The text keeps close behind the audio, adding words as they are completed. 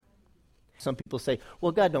Some people say,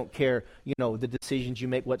 well, God don't care, the decisions you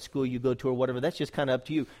make, what school you go to or whatever. That's just kind of up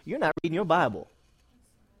to you. You're not reading your Bible.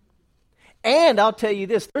 And I'll tell you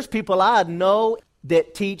this, there's people I know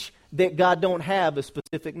that teach that God don't have a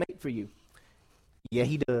specific mate for you. Yeah,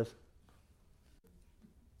 he does.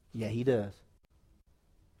 Yeah, he does.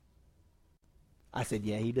 I said,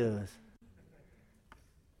 yeah, he does.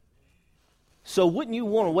 So wouldn't you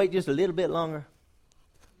want to wait just a little bit longer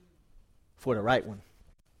for the right one?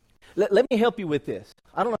 Let me help you with this.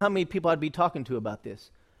 I don't know how many people I'd be talking to about this,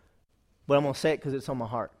 but I'm going to say it because it's on my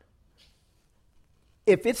heart.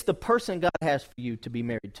 If it's the person God has for you to be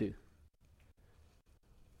married to,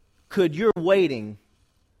 could your waiting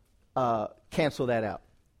cancel that out?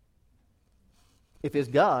 If it's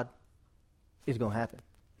God, it's going to happen.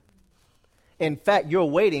 In fact, your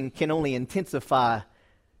waiting can only intensify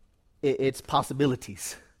its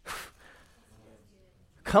possibilities.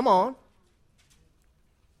 Come on.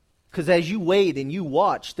 Because as you wait and you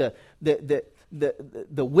watch, the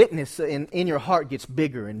witness in your heart gets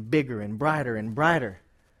bigger and bigger and brighter and brighter.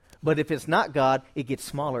 But if it's not God, it gets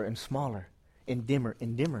smaller and smaller and dimmer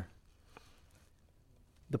and dimmer.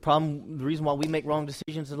 The reason why we make wrong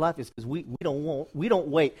decisions in life is because we don't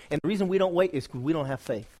wait. And the reason we don't wait is because we don't have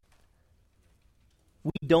faith.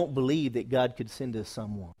 We don't believe that God could send us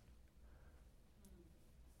someone.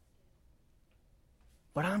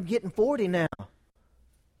 But I'm getting 40 now.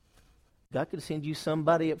 God could send you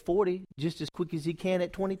somebody at 40 just as quick as he can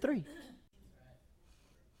at 23.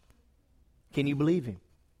 Can you believe him?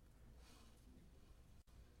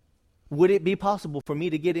 Would it be possible for me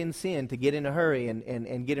to get in sin, to get in a hurry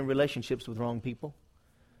and get in relationships with wrong people?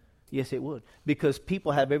 Yes, it would. Because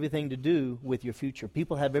people have everything to do with your future.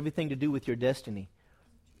 People have everything to do with your destiny.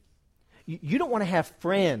 You don't want to have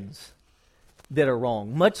friends that are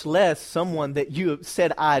wrong, much less someone that you have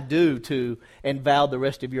said I do to and vowed the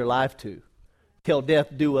rest of your life to. Till death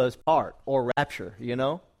do us part, or rapture,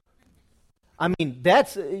 I mean,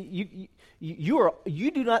 that's you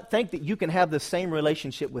do not think that you can have the same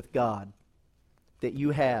relationship with God that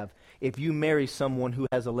you have if you marry someone who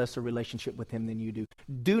has a lesser relationship with him than you do.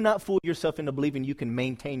 Do not fool yourself into believing you can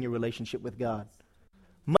maintain your relationship with God,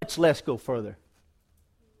 much less go further.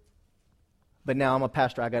 But now I'm a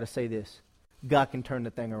pastor, I got to say this. God can turn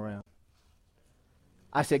the thing around.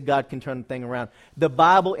 I said God can turn the thing around. The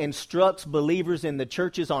Bible instructs believers in the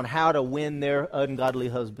churches on how to win their ungodly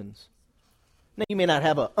husbands. Now, you may not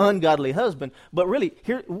have an ungodly husband, but really,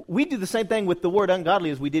 here we do the same thing with the word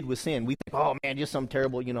ungodly as we did with sin. We think, oh man, just some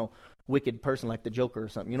terrible, wicked person like the Joker or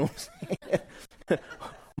something. You know what I'm saying?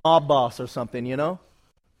 Mob boss or something,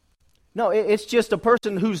 No, it's just a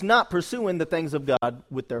person who's not pursuing the things of God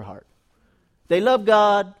with their heart. They love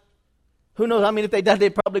God. Who knows? I mean, if they died,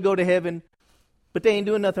 they'd probably go to heaven. But they ain't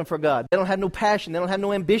doing nothing for God. They don't have no passion. They don't have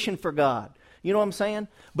no ambition for God. You know what I'm saying?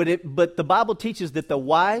 But the Bible teaches that the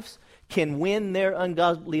wives can win their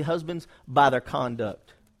ungodly husbands by their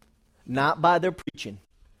conduct. Not by their preaching.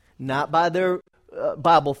 Not by their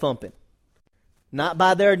Bible thumping. Not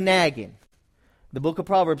by their nagging. The book of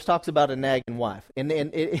Proverbs talks about a nagging wife. And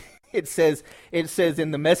it says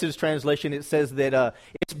in the Message translation, it says that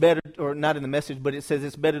it's better, or not in the Message, but it says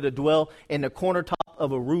it's better to dwell in the corner top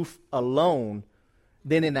of a roof alone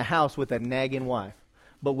than in the house with a nagging wife.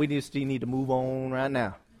 But we just need to move on right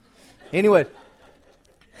now. Anyway,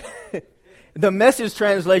 the Message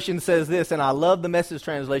translation says this, and I love the Message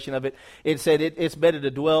translation of it. It said it's better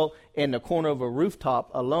to dwell in the corner of a rooftop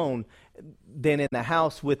alone than in the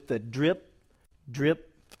house with the drip,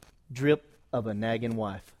 drip, drip of a nagging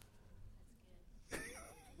wife.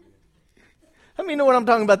 How many know what I'm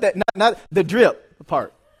talking about? That not the drip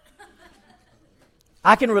part.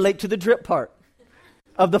 I can relate to the drip part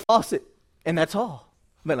of the faucet, and that's all.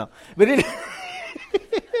 But no, but it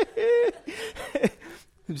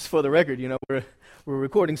just for the record, we're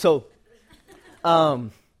recording. So,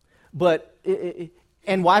 but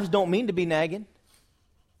and wives don't mean to be nagging,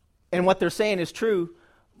 and what they're saying is true,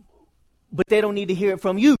 but they don't need to hear it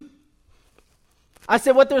from you. I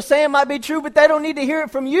said what they're saying might be true, but they don't need to hear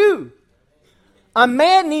it from you. A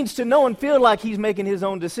man needs to know and feel like he's making his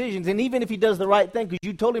own decisions. And even if he does the right thing, because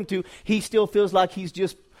you told him to, he still feels like he's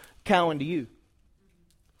just cowing to you.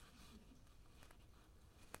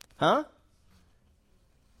 Huh?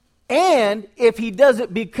 And if he does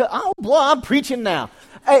it because, oh boy, I'm preaching now.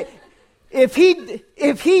 Hey, if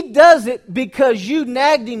he does it because you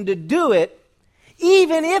nagged him to do it,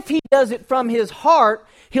 even if he does it from his heart,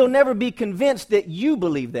 he'll never be convinced that you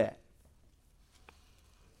believe that.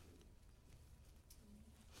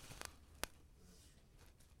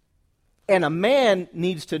 And a man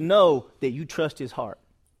needs to know that you trust his heart.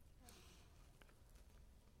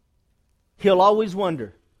 He'll always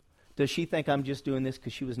wonder, does she think I'm just doing this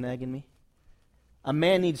because she was nagging me? A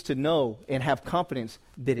man needs to know and have confidence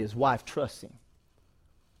that his wife trusts him.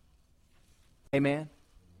 Amen?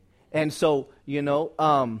 And so,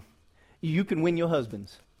 you can win your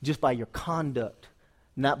husbands just by your conduct,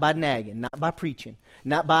 not by nagging, not by preaching,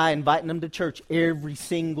 not by inviting them to church every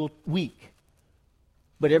single week.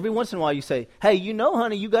 But every once in a while you say, hey,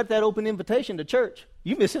 honey, you got that open invitation to church.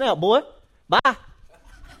 You missing out, boy. Bye.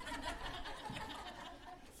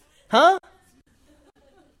 Huh?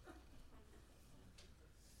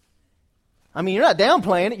 I mean, you're not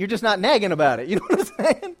downplaying it. You're just not nagging about it. You know what I'm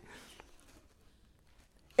saying?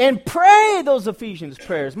 And pray those Ephesians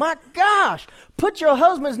prayers. My gosh. Put your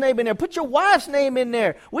husband's name in there. Put your wife's name in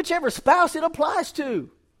there. Whichever spouse it applies to.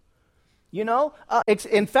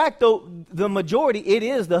 In fact, though, the majority, it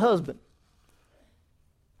is the husband.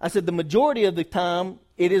 I said the majority of the time,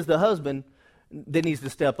 it is the husband that needs to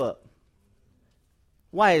step up.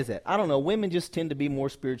 Why is that? I don't know. Women just tend to be more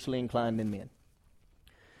spiritually inclined than men.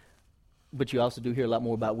 But you also do hear a lot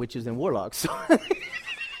more about witches and warlocks. So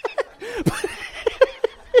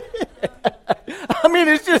I mean,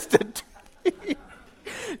 it's just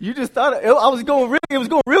you just thought it was going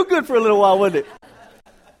real good for a little while, wasn't it?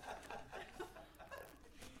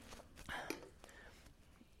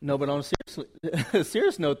 No, but on a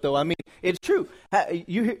serious note, though, I mean, it's true.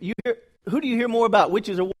 You hear, who do you hear more about,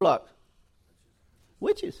 witches or warlocks?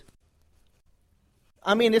 Witches.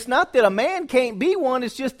 I mean, it's not that a man can't be one.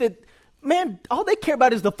 It's just that, man, all they care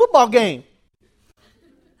about is the football game.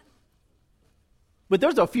 But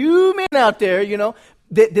there's a few men out there,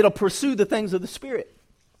 that'll pursue the things of the Spirit.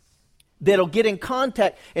 That'll get in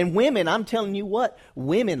contact. And women, I'm telling you what,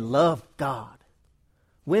 women love God.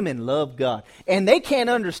 Women love God. And they can't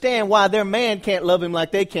understand why their man can't love him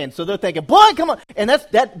like they can. So they're thinking, boy, come on. And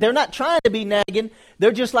they're not trying to be nagging.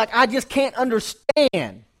 They're just like, I just can't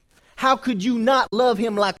understand. How could you not love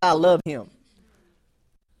him like I love him?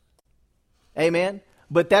 Amen?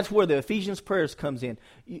 But that's where the Ephesians prayers comes in.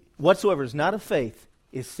 Whatsoever is not of faith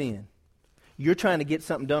is sin. You're trying to get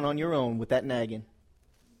something done on your own with that nagging.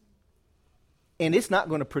 And it's not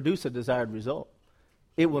going to produce a desired result.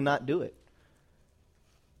 It will not do it.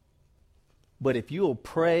 But if you will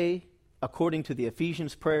pray according to the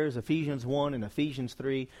Ephesians prayers, Ephesians 1 and Ephesians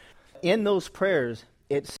 3, in those prayers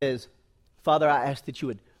it says, Father, I ask that you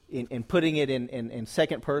would, in putting it in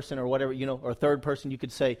second person or whatever, or third person, you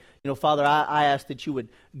could say, Father, I ask that you would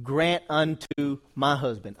grant unto my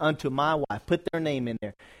husband, unto my wife, put their name in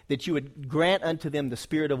there, that you would grant unto them the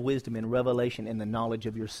spirit of wisdom and revelation and the knowledge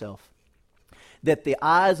of yourself, that the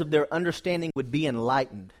eyes of their understanding would be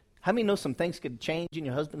enlightened. How many know some things could change in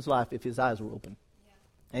your husband's life if his eyes were open?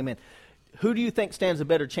 Yeah. Amen. Who do you think stands a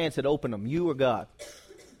better chance at opening them, you or God?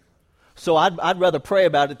 So I'd rather pray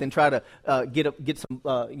about it than try to get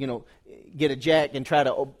a jack and try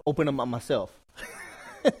to open them myself.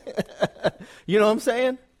 You know what I'm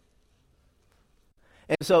saying?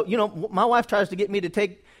 And so, my wife tries to get me to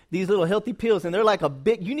take these little healthy pills, and they're like a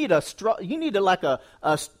big. You need a straw. You need a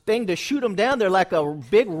thing to shoot them down. They're like a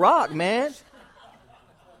big rock, man.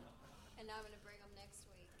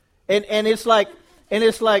 And it's like,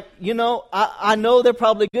 I know they're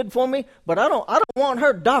probably good for me, but I don't want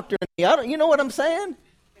her doctoring me. You know what I'm saying?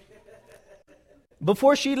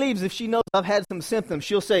 Before she leaves, if she knows I've had some symptoms,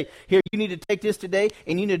 she'll say, here, you need to take this today,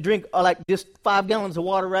 and you need to drink like just 5 gallons of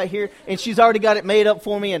water right here. And she's already got it made up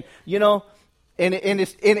for me, and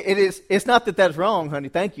it's not that that's wrong, honey.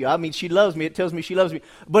 Thank you. I mean, she loves me. It tells me she loves me.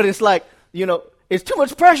 But it's like, it's too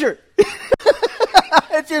much pressure.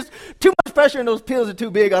 It's just too much pressure, and those pills are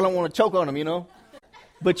too big. I don't want to choke on them,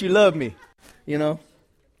 But you love me,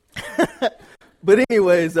 But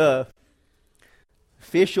anyways,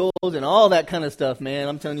 fish oils and all that kind of stuff, man.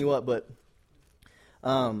 I'm telling you what. But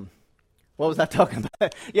what was I talking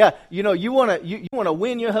about? Yeah, you want to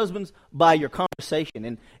win your husbands by your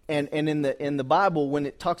conversation, and in the Bible, when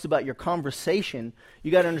it talks about your conversation,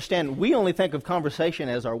 you got to understand we only think of conversation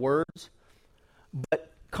as our words, but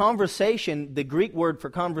conversation, the Greek word for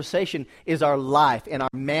conversation, is our life and our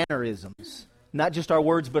mannerisms. Not just our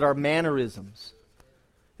words, but our mannerisms.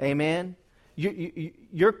 Amen?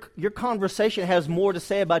 Your conversation has more to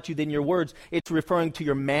say about you than your words. It's referring to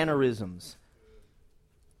your mannerisms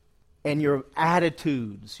and your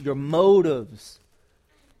attitudes, your motives.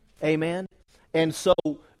 Amen? And so,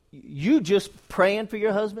 you just praying for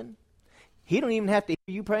your husband, he don't even have to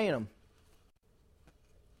hear you praying him.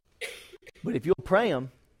 But if you'll pray him,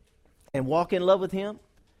 and walk in love with him,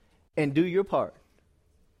 and do your part.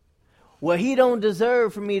 Well, he don't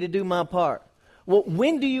deserve for me to do my part. Well,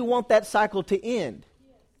 when do you want that cycle to end?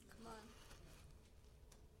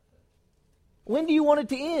 When do you want it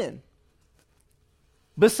to end?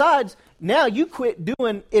 Besides, now you quit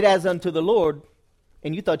doing it as unto the Lord,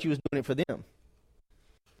 and you thought you was doing it for them.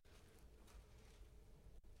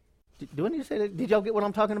 Do I need to say that? Did y'all get what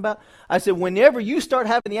I'm talking about? I said, whenever you start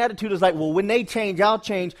having the attitude, it's like, well, when they change, I'll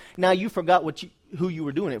change. Now you forgot who you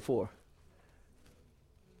were doing it for.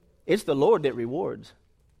 It's the Lord that rewards.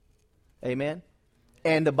 Amen.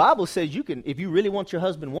 And the Bible says you can, if you really want your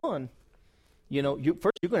husband won,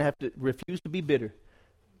 first you're going to have to refuse to be bitter.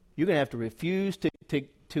 You're going to have to refuse to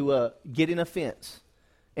get in offense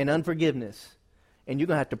and unforgiveness. And you're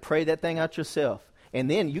going to have to pray that thing out yourself. And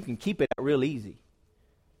then you can keep it out real easy.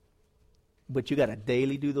 But you got to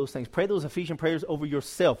daily do those things. Pray those Ephesian prayers over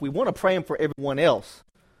yourself. We want to pray them for everyone else.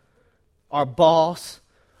 Our boss,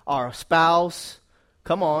 our spouse.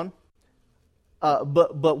 Come on.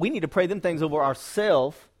 But we need to pray them things over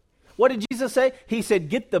ourselves. What did Jesus say? He said,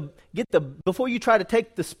 get the before you try to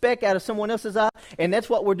take the speck out of someone else's eye. And that's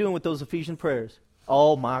what we're doing with those Ephesian prayers.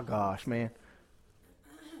 Oh my gosh, man.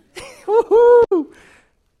 Woo-hoo.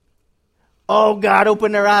 Oh God,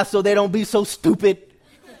 open their eyes so they don't be so stupid.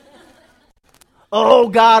 Oh,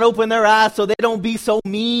 God, open their eyes so they don't be so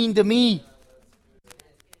mean to me.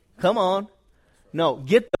 Come on. No,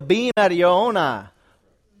 get the beam out of your own eye.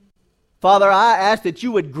 Father, I ask that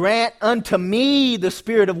you would grant unto me the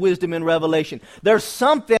spirit of wisdom and revelation. There's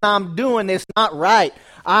something I'm doing that's not right.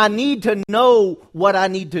 I need to know what I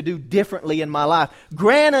need to do differently in my life.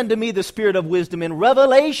 Grant unto me the spirit of wisdom and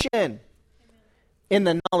revelation in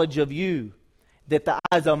the knowledge of you, that the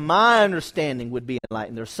eyes of my understanding would be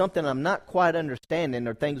enlightened. There's something I'm not quite understanding,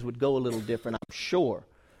 or things would go a little different, I'm sure.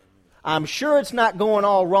 I'm sure it's not going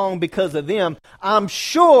all wrong because of them. I'm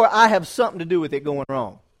sure I have something to do with it going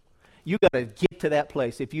wrong. You got to get to that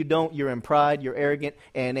place. If you don't, you're in pride, you're arrogant,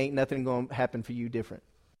 and ain't nothing going to happen for you different.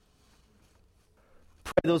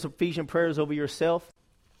 Pray those Ephesian prayers over yourself,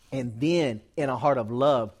 and then in a heart of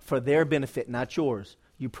love for their benefit, not yours,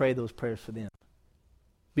 you pray those prayers for them.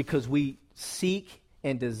 Because we seek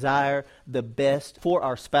and desire the best for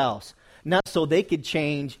our spouse, not so they could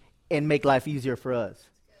change and make life easier for us.